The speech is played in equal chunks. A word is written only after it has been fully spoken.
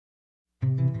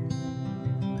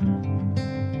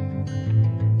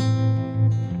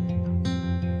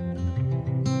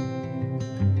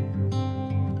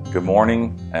Good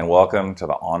morning and welcome to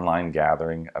the online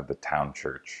gathering of the Town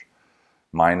Church.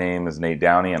 My name is Nate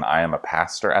Downey and I am a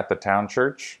pastor at the Town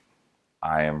Church.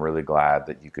 I am really glad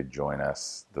that you could join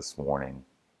us this morning.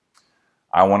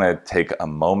 I want to take a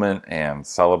moment and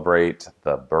celebrate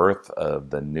the birth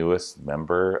of the newest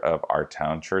member of our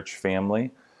Town Church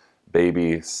family.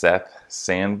 Baby Seth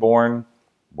Sanborn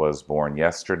was born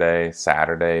yesterday,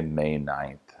 Saturday, May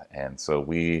 9th. And so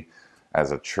we,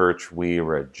 as a church, we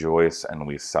rejoice and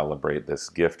we celebrate this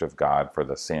gift of God for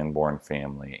the Sanborn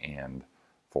family and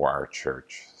for our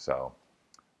church. So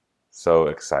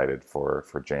excited for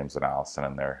James and Allison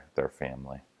and their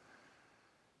family.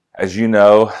 As you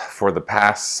know, for the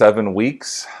past 7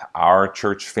 weeks, our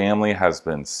church family has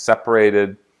been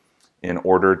separated in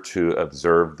order to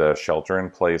observe the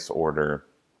shelter-in-place order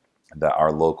that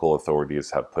our local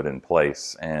authorities have put in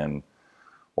place. And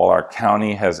while our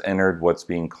county has entered what's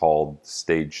being called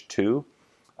Stage 2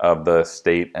 of the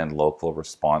state and local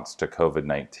response to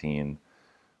COVID-19,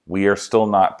 we are still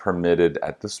not permitted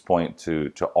at this point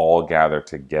to all gather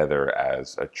together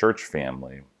as a church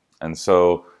family. And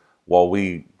so while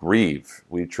we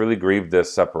truly grieve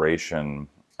this separation,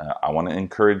 I want to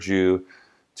encourage you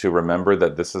to remember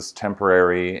that this is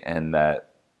temporary and that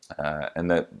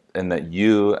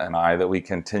you and I, that we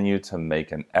continue to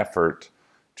make an effort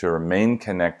to remain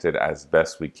connected as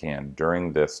best we can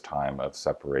during this time of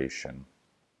separation.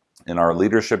 And our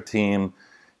leadership team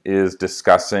is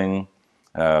discussing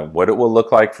what it will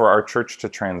look like for our church to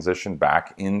transition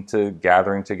back into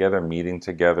gathering together, meeting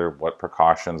together, what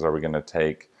precautions are we going to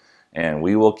take. And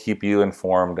we will keep you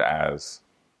informed as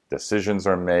decisions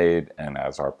are made and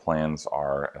as our plans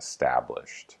are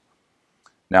established.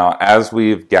 Now, as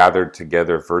we've gathered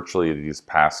together virtually these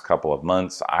past couple of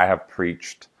months, I have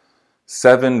preached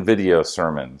 7 video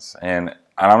sermons. And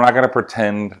I'm not going to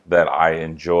pretend that I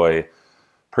enjoy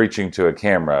preaching to a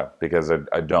camera, because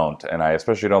I don't. And I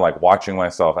especially don't like watching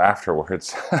myself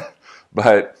afterwards.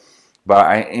 But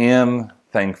I am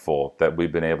thankful that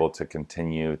we've been able to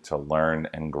continue to learn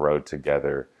and grow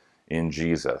together in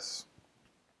Jesus.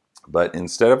 But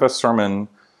instead of a sermon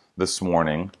this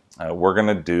morning, we're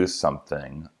going to do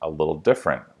something a little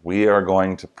different. We are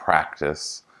going to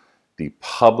practice the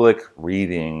public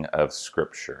reading of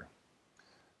Scripture.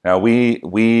 Now,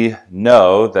 we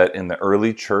know that in the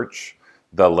early church,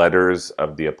 the letters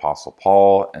of the Apostle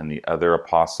Paul and the other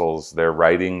apostles, their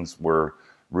writings were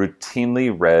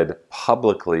routinely read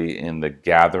publicly in the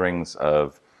gatherings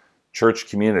of church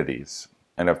communities.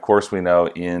 And of course, we know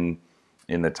in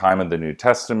the time of the New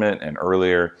Testament and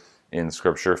earlier in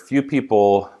Scripture, few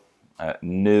people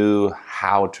knew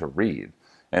how to read.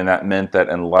 And that meant that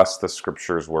unless the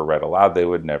Scriptures were read aloud, they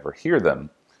would never hear them.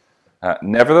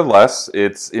 Nevertheless,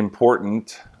 it's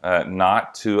important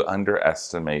not to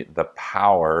underestimate the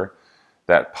power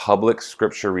that public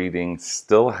Scripture reading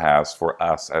still has for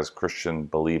us as Christian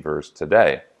believers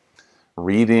today.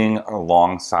 Reading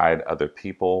alongside other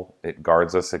people, it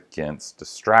guards us against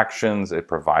distractions, it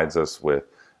provides us with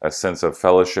a sense of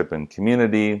fellowship and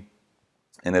community,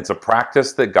 and it's a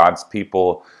practice that God's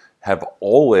people have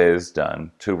always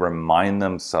done to remind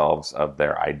themselves of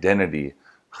their identity,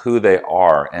 who they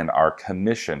are, and our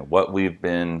commission, what we've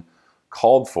been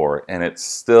called for. And it's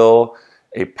still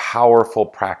a powerful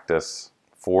practice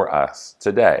for us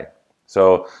today.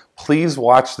 So please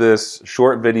watch this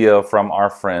short video from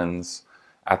our friends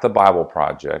at the Bible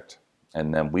Project,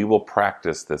 and then we will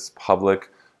practice this public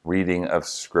reading of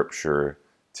Scripture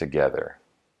together.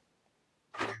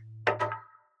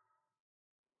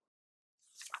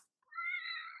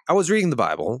 I was reading the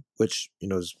Bible, which,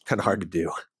 is kind of hard to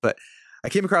do, but I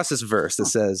came across this verse that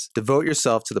says, devote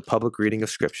yourself to the public reading of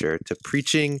Scripture, to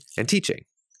preaching and teaching.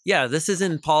 Yeah, this is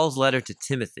in Paul's letter to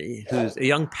Timothy, who's a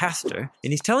young pastor,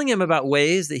 and he's telling him about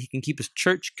ways that he can keep his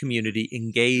church community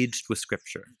engaged with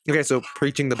Scripture. Okay, so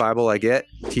preaching the Bible, I get.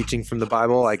 Teaching from the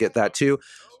Bible, I get that too.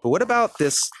 But what about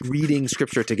this reading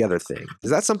Scripture together thing?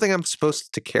 Is that something I'm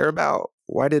supposed to care about?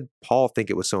 Why did Paul think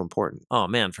it was so important? Oh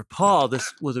man, for Paul,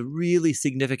 this was a really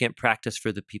significant practice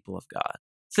for the people of God.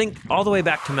 Think all the way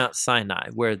back to Mount Sinai,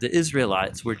 where the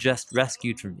Israelites were just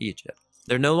rescued from Egypt.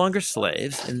 They're no longer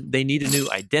slaves, and they need a new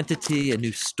identity, a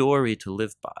new story to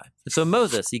live by. And so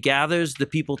Moses, he gathers the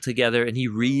people together and he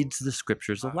reads the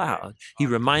Scriptures aloud. He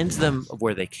reminds them of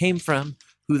where they came from,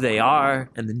 who they are,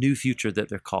 and the new future that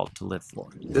they're called to live for.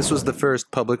 This was the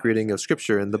first public reading of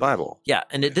Scripture in the Bible. Yeah,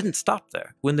 and it didn't stop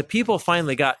there. When the people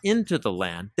finally got into the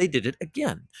land, they did it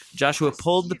again. Joshua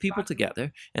pulled the people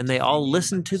together, and they all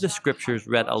listened to the Scriptures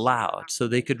read aloud so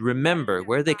they could remember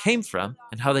where they came from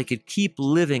and how they could keep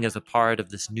living as a part of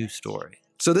this new story.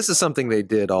 So this is something they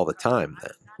did all the time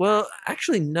then? Well,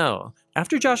 actually, no.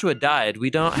 After Joshua died, we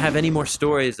don't have any more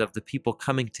stories of the people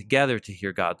coming together to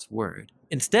hear God's word.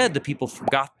 Instead, the people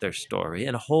forgot their story,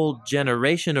 and a whole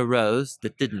generation arose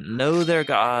that didn't know their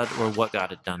God or what God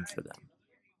had done for them.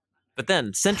 But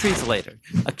then, centuries later,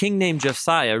 a king named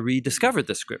Josiah rediscovered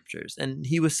the scriptures, and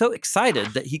he was so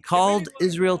excited that he called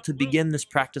Israel to begin this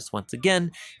practice once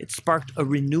again. It sparked a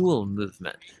renewal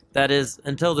movement. That is,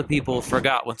 until the people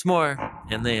forgot once more,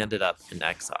 and they ended up in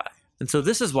exile. And so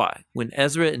this is why, when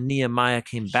Ezra and Nehemiah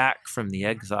came back from the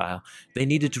exile, they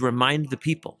needed to remind the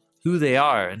people who they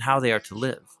are and how they are to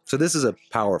live. So this is a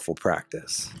powerful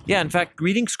practice. Yeah, in fact,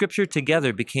 reading scripture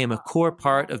together became a core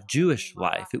part of Jewish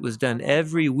life. It was done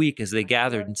every week as they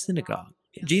gathered in synagogue.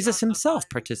 Jesus himself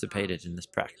participated in this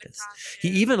practice. He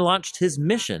even launched his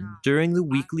mission during the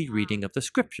weekly reading of the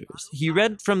scriptures. He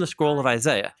read from the scroll of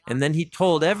Isaiah, and then he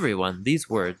told everyone these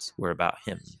words were about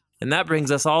him. And that brings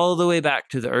us all the way back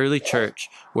to the early church,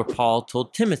 where Paul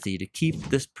told Timothy to keep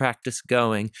this practice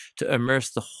going, to immerse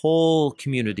the whole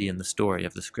community in the story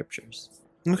of the scriptures.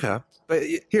 Okay. But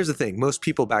here's the thing. Most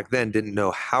people back then didn't know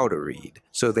how to read,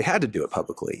 so they had to do it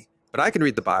publicly. But I can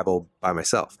read the Bible by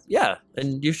myself. Yeah,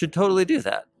 and you should totally do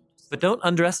that. But don't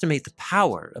underestimate the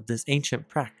power of this ancient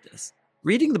practice.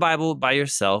 Reading the Bible by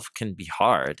yourself can be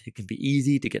hard. It can be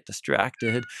easy to get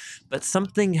distracted, but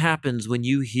something happens when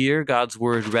you hear God's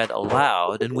word read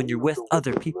aloud and when you're with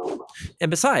other people. And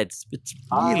besides, it's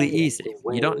really easy.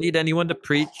 You don't need anyone to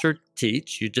preach or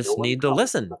teach. You just need to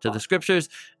listen to the scriptures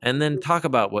and then talk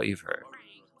about what you've heard.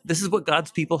 This is what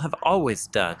God's people have always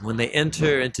done when they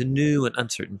enter into new and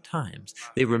uncertain times.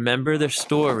 They remember their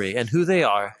story and who they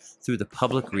are through the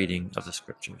public reading of the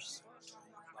scriptures.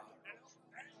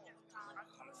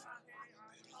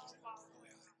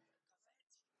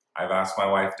 I've asked my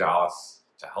wife Dallas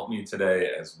to help me today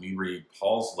as we read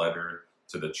Paul's letter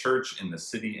to the church in the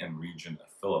city and region of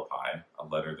Philippi, a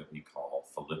letter that we call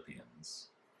Philippians.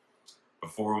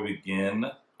 Before we begin,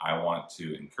 I want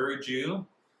to encourage you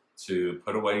to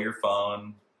put away your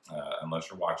phone, unless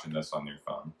you're watching this on your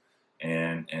phone,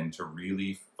 and to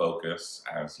really focus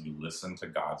as you listen to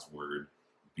God's word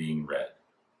being read.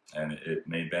 And it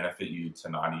may benefit you to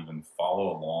not even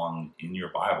follow along in your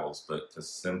Bibles, but to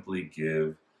simply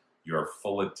give your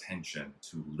full attention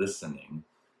to listening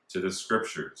to the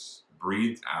scriptures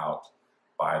breathed out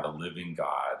by the living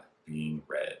God being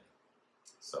read.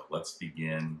 So let's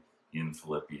begin in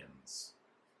Philippians.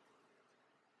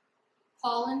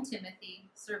 Paul and Timothy,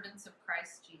 servants of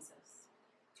Christ Jesus,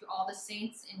 to all the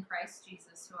saints in Christ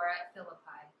Jesus who are at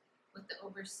Philippi, with the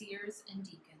overseers and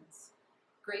deacons,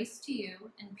 grace to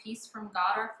you and peace from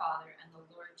God our Father and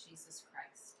the Lord Jesus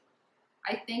Christ.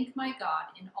 I thank my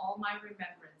God in all my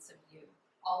remembrance of you,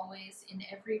 always in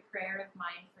every prayer of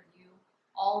mine for you,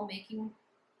 all making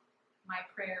my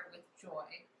prayer with joy,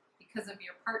 because of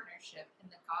your partnership in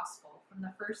the gospel from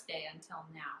the first day until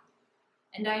now.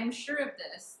 And I am sure of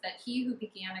this, that he who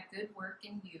began a good work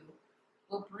in you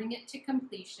will bring it to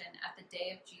completion at the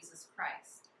day of Jesus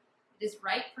Christ. It is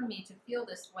right for me to feel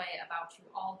this way about you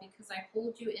all, because I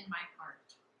hold you in my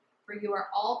heart. For you are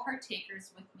all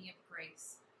partakers with me of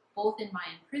grace, both in my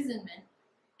imprisonment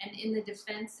and in the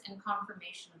defense and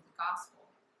confirmation of the gospel.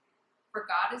 For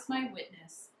God is my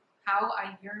witness, how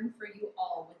I yearn for you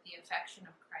all with the affection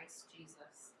of Christ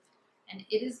Jesus. And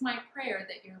it is my prayer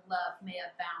that your love may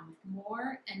abound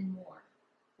more and more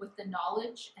with the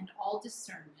knowledge and all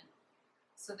discernment,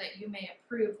 so that you may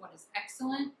approve what is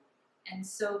excellent, and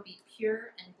so be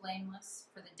pure and blameless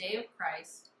for the day of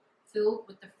Christ, filled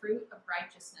with the fruit of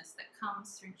righteousness that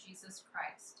comes through Jesus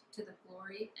Christ, to the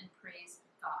glory and praise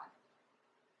of God.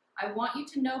 I want you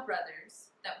to know,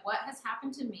 brothers, that what has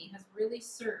happened to me has really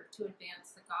served to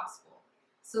advance the gospel,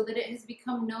 so that it has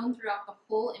become known throughout the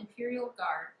whole imperial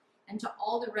guard and to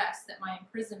all the rest that my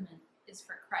imprisonment is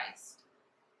for Christ.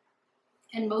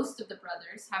 And most of the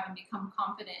brothers, having become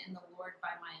confident in the Lord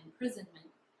by my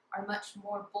imprisonment, are much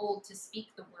more bold to speak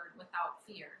the word without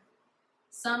fear.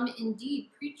 Some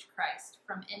indeed preach Christ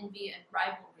from envy and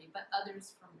rivalry, but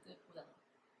others from goodwill.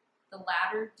 The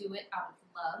latter do it out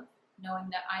of love, knowing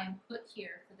that I am put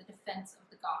here for the defense of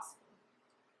the gospel.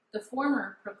 The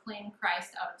former proclaim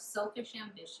Christ out of selfish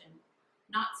ambition,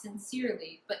 not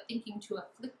sincerely, but thinking to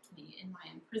afflict me in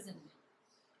my imprisonment.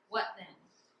 What then?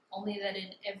 Only that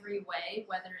in every way,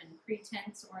 whether in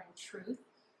pretense or in truth,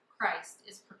 Christ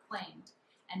is proclaimed,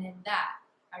 and in that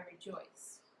I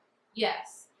rejoice.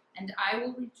 Yes, and I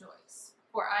will rejoice,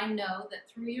 for I know that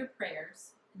through your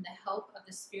prayers, and the help of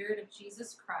the Spirit of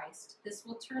Jesus Christ, this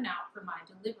will turn out for my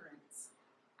deliverance,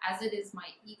 as it is my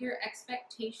eager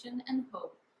expectation and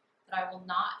hope that I will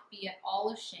not be at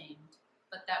all ashamed,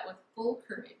 but that with full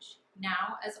courage,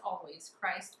 now as always,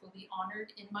 Christ will be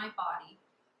honored in my body,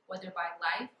 whether by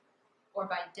life or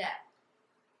by death.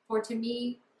 For to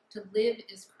me, to live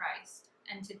is Christ,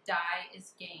 and to die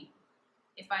is gain.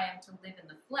 If I am to live in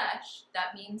the flesh,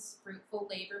 that means fruitful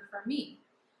labor for me.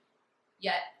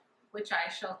 Yet, which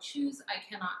I shall choose, I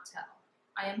cannot tell.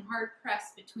 I am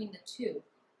hard-pressed between the two.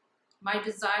 My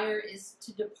desire is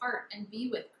to depart and be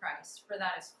with Christ, for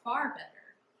that is far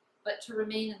better. But to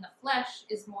remain in the flesh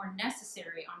is more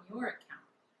necessary on your account.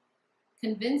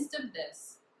 Convinced of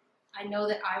this, I know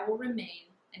that I will remain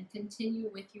and continue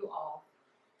with you all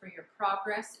for your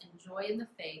progress and joy in the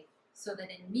faith, so that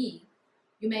in me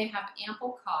you may have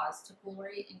ample cause to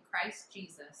glory in Christ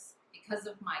Jesus because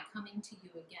of my coming to you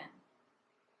again.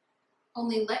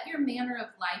 Only let your manner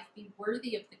of life be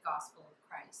worthy of the gospel of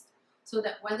Christ, so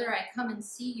that whether I come and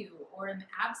see you or am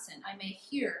absent, I may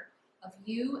hear of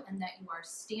you and that you are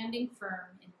standing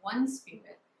firm in one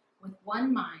spirit, with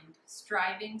one mind,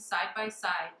 striving side by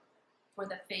side for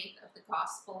the faith of the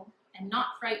gospel, and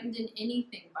not frightened in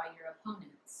anything by your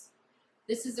opponents.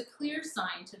 This is a clear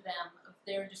sign to them of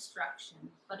their destruction,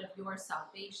 but of your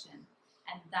salvation,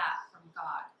 and that from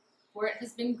God. For it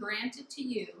has been granted to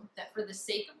you that for the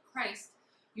sake of Christ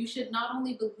you should not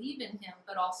only believe in him,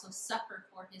 but also suffer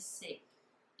for his sake,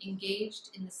 engaged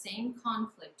in the same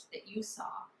conflict that you saw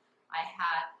I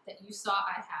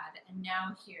had, and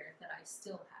now hear that I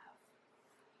still have.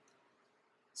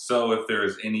 So if there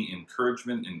is any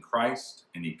encouragement in Christ,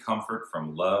 any comfort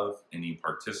from love, any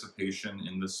participation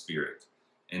in the Spirit,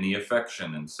 any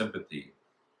affection and sympathy,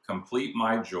 complete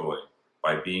my joy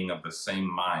by being of the same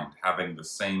mind, having the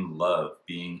same love,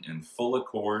 being in full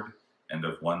accord and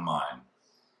of one mind.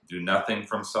 Do nothing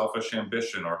from selfish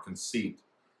ambition or conceit,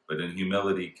 but in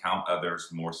humility count others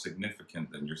more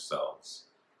significant than yourselves.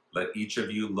 Let each of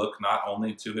you look not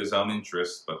only to his own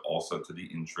interests, but also to the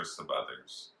interests of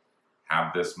others.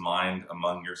 Have this mind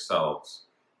among yourselves,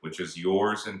 which is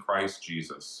yours in Christ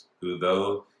Jesus, who,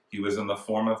 though he was in the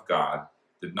form of God,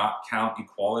 did not count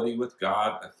equality with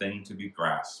God a thing to be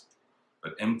grasped,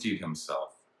 but emptied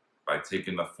himself by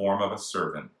taking the form of a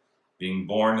servant, being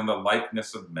born in the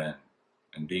likeness of men,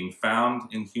 and being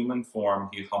found in human form,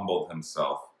 he humbled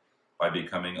himself by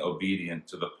becoming obedient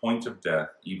to the point of death,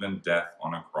 even death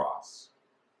on a cross.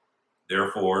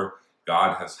 Therefore,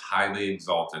 God has highly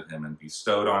exalted him and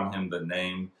bestowed on him the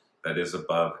name that is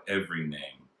above every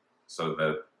name, so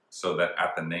that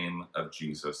at the name of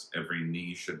Jesus every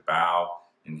knee should bow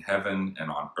in heaven and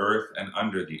on earth and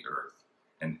under the earth,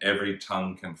 and every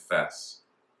tongue confess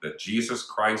that Jesus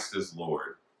Christ is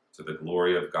Lord, to the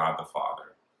glory of God the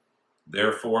Father.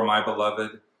 Therefore, my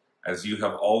beloved, as you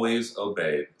have always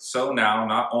obeyed, so now,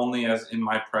 not only as in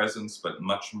my presence, but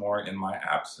much more in my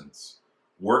absence,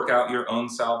 work out your own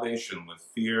salvation with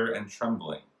fear and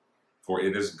trembling, for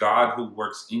it is God who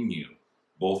works in you,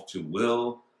 both to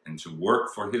will and to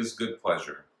work for his good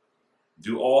pleasure.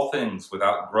 Do all things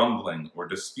without grumbling or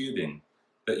disputing,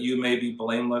 that you may be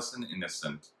blameless and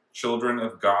innocent, children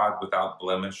of God without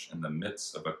blemish in the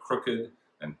midst of a crooked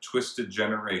and twisted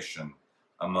generation,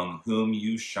 among whom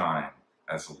you shine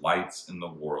as lights in the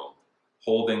world,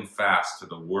 holding fast to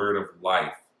the word of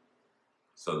life,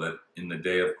 so that in the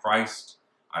day of Christ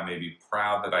I may be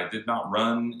proud that I did not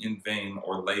run in vain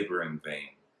or labor in vain.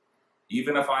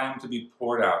 Even if I am to be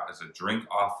poured out as a drink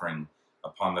offering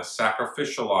upon the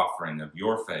sacrificial offering of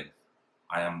your faith,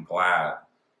 I am glad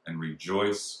and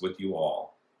rejoice with you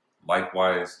all.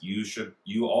 Likewise,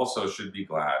 you also should be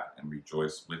glad and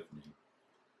rejoice with me.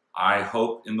 I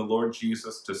hope in the Lord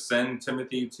Jesus to send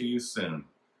Timothy to you soon,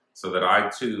 so that I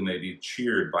too may be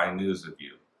cheered by news of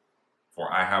you.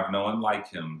 For I have no one like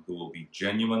him who will be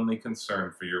genuinely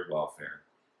concerned for your welfare.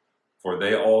 For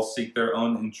they all seek their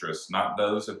own interests, not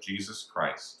those of Jesus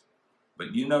Christ.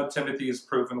 But you know Timothy has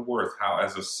proven worth how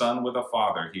as a son with a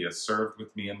father he has served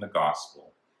with me in the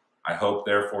gospel. I hope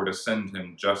therefore to send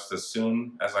him just as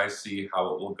soon as I see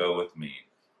how it will go with me.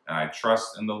 And I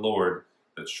trust in the Lord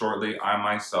that shortly I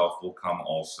myself will come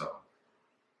also.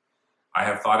 I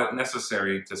have thought it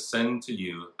necessary to send to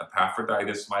you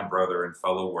Epaphroditus, my brother and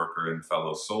fellow worker and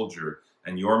fellow soldier,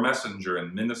 and your messenger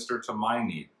and minister to my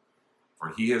need.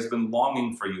 For he has been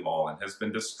longing for you all and has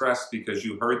been distressed because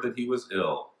you heard that he was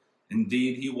ill.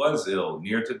 Indeed, he was ill,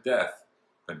 near to death,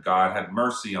 but God had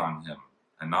mercy on him,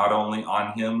 and not only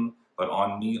on him, but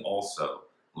on me also,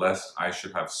 lest I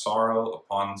should have sorrow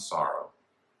upon sorrow.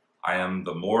 I am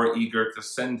the more eager to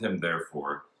send him,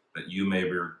 therefore, that you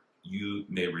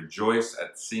may rejoice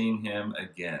at seeing him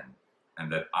again,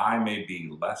 and that I may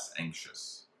be less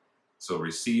anxious. So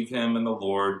receive him in the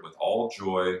Lord with all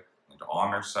joy, and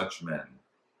honor such men,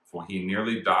 for he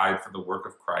nearly died for the work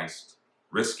of Christ,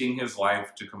 risking his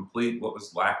life to complete what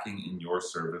was lacking in your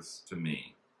service to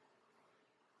me.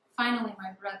 Finally,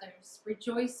 my brothers,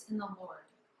 rejoice in the Lord.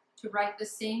 To write the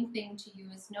same thing to you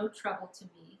is no trouble to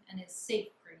me and is safe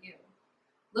for you.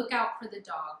 Look out for the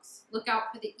dogs. Look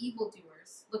out for the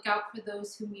evildoers. Look out for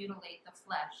those who mutilate the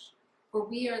flesh. For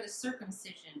we are the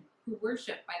circumcision, who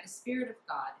worship by the Spirit of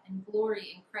God and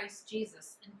glory in Christ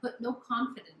Jesus, and put no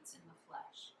confidence in the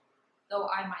flesh. Though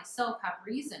I myself have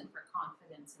reason for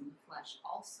confidence in the flesh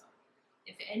also.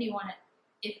 If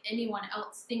anyone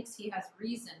else thinks he has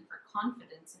reason for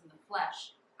confidence in the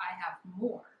flesh, I have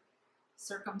more.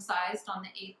 Circumcised on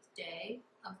the 8th day,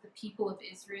 of the people of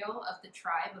Israel, of the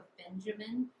tribe of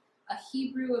Benjamin, a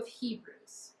Hebrew of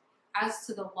Hebrews. As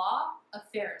to the law, a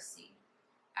Pharisee.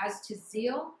 As to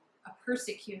zeal, a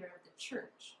persecutor of the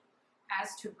church.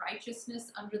 As to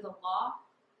righteousness under the law,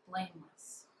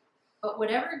 blameless. But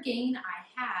whatever gain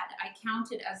I had, I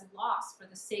counted as loss for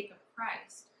the sake of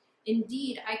Christ.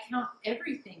 Indeed, I count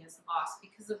everything as loss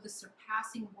because of the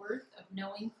surpassing worth of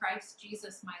knowing Christ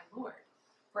Jesus my Lord.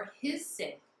 For his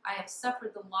sake, I have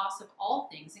suffered the loss of all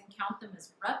things and count them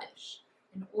as rubbish,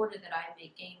 in order that I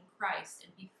may gain Christ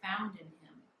and be found in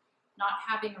him, not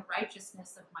having a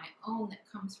righteousness of my own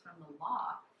that comes from the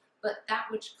law, but that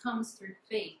which comes through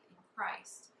faith in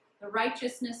Christ, the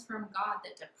righteousness from God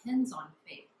that depends on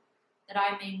faith, that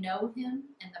I may know him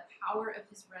and the power of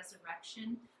his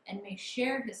resurrection, and may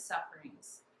share his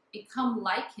sufferings, become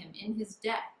like him in his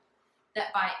death,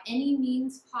 that by any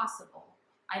means possible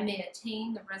I may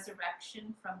attain the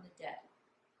resurrection from the dead.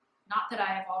 Not that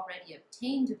I have already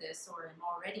obtained this or am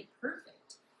already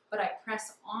perfect, but I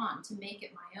press on to make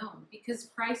it my own,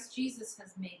 because Christ Jesus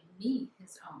has made me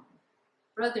his own.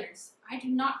 Brothers, I do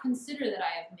not consider that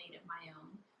I have made it my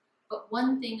own, but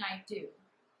one thing I do,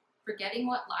 forgetting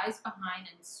what lies behind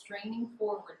and straining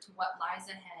forward to what lies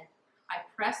ahead, I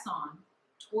press on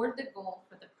toward the goal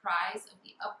for the prize of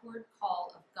the upward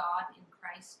call of God in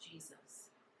Christ Jesus.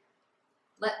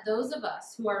 Let those of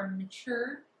us who are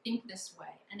mature think this way,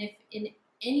 and if in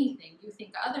anything you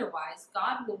think otherwise,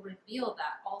 God will reveal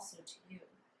that also to you.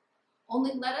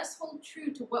 Only let us hold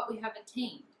true to what we have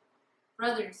attained.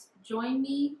 Brothers, join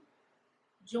in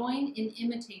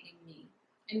imitating me,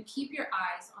 and keep your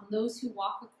eyes on those who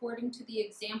walk according to the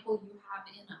example you have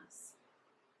in us.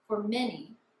 For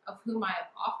many, of whom I have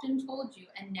often told you,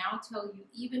 and now tell you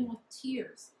even with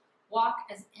tears, walk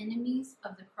as enemies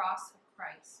of the cross of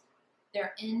Christ.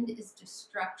 Their end is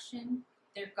destruction,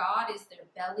 their God is their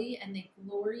belly, and they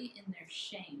glory in their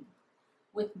shame,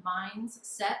 with minds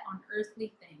set on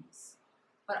earthly things.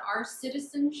 But our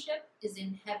citizenship is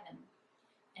in heaven,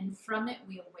 and from it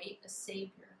we await a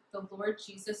Savior, the Lord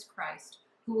Jesus Christ,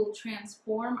 who will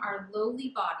transform our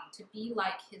lowly body to be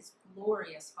like his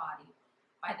glorious body,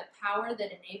 by the power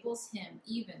that enables him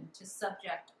even to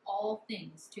subject all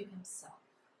things to himself.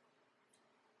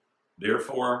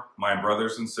 Therefore, my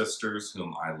brothers and sisters,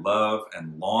 whom I love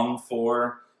and long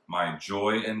for, my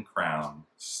joy and crown,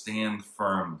 stand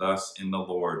firm thus in the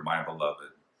Lord, my beloved.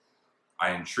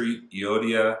 I entreat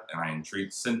Euodia and I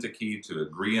entreat Syntyche to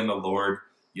agree in the Lord.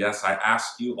 Yes, I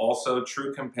ask you also,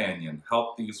 true companion,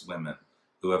 help these women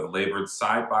who have labored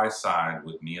side by side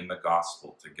with me in the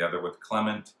gospel, together with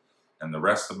Clement and the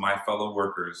rest of my fellow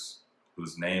workers,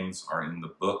 whose names are in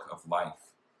the book of life.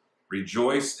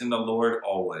 Rejoice in the Lord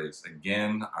always.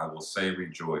 Again, I will say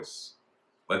rejoice.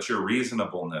 Let your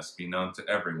reasonableness be known to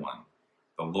everyone.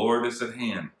 The Lord is at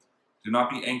hand. Do not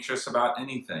be anxious about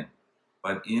anything,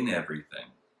 but in everything,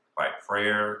 by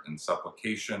prayer and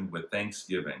supplication with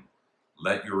thanksgiving,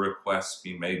 let your requests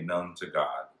be made known to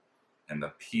God, and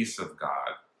the peace of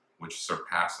God, which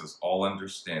surpasses all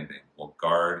understanding, will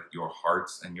guard your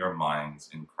hearts and your minds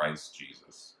in Christ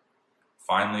Jesus.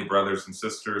 Finally, brothers and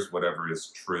sisters, whatever is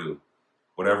true,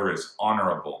 whatever is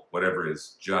honorable, whatever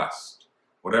is just,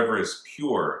 whatever is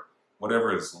pure,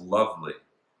 whatever is lovely,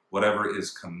 whatever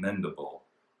is commendable,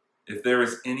 if there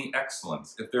is any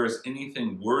excellence, if there is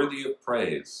anything worthy of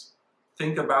praise,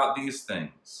 think about these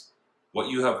things. What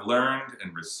you have learned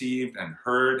and received and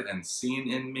heard and seen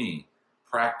in me,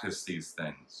 practice these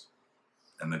things,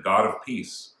 and the God of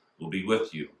peace will be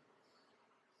with you.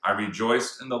 I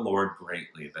rejoiced in the Lord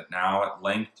greatly that now at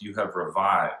length you have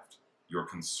revived your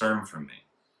concern for me.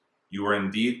 You were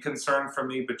indeed concerned for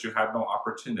me, but you had no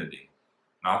opportunity.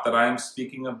 Not that I am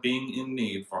speaking of being in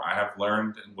need, for I have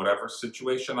learned in whatever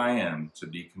situation I am to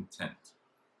be content.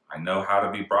 I know how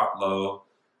to be brought low,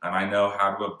 and I know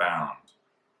how to abound.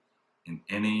 In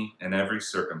any and every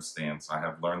circumstance, I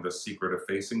have learned the secret of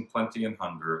facing plenty and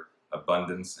hunger,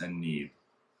 abundance and need.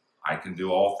 I can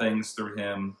do all things through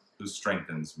him who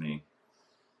strengthens me.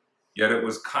 Yet it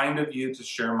was kind of you to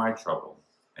share my trouble.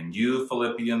 And you,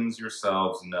 Philippians,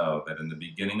 yourselves know that in the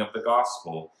beginning of the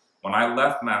gospel, when I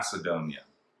left Macedonia,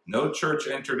 no church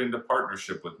entered into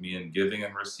partnership with me in giving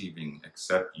and receiving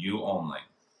except you only.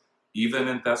 Even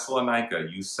in Thessalonica,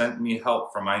 you sent me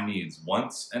help for my needs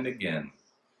once and again.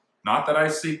 Not that I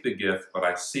seek the gift, but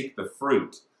I seek the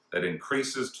fruit that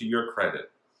increases to your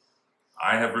credit.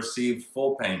 I have received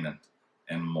full payment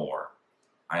and more.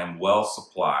 I am well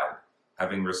supplied,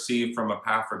 having received from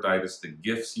Epaphroditus the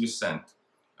gifts you sent,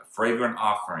 a fragrant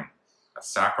offering, a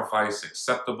sacrifice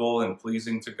acceptable and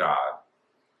pleasing to God.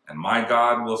 And my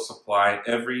God will supply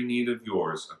every need of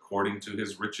yours according to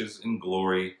his riches in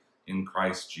glory in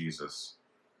Christ Jesus.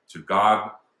 To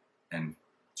God and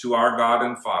to our God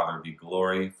and Father be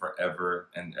glory forever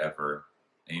and ever.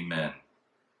 Amen.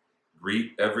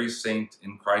 Greet every saint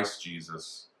in Christ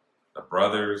Jesus. The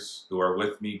brothers who are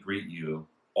with me greet you.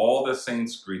 All the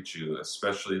saints greet you,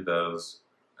 especially those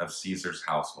of Caesar's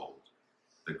household.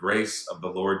 The grace of the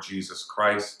Lord Jesus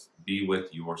Christ be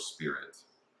with your spirit.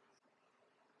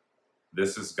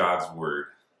 This is God's word.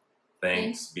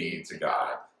 Thanks be to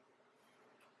God.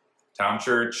 Town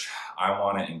Church, I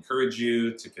want to encourage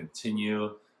you to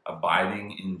continue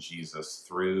abiding in Jesus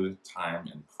through time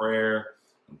in prayer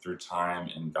and through time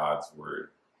in God's word.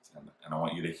 And I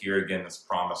want you to hear again this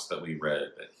promise that we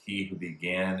read, that he who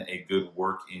began a good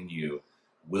work in you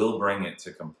will bring it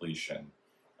to completion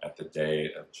at the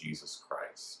day of Jesus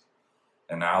Christ.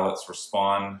 And now let's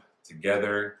respond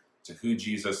together to who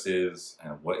Jesus is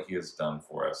and what he has done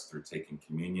for us through taking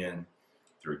communion,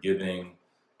 through giving,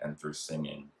 and through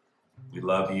singing. We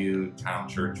love you, Town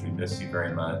Church. We miss you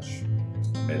very much.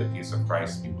 May the peace of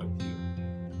Christ be with you.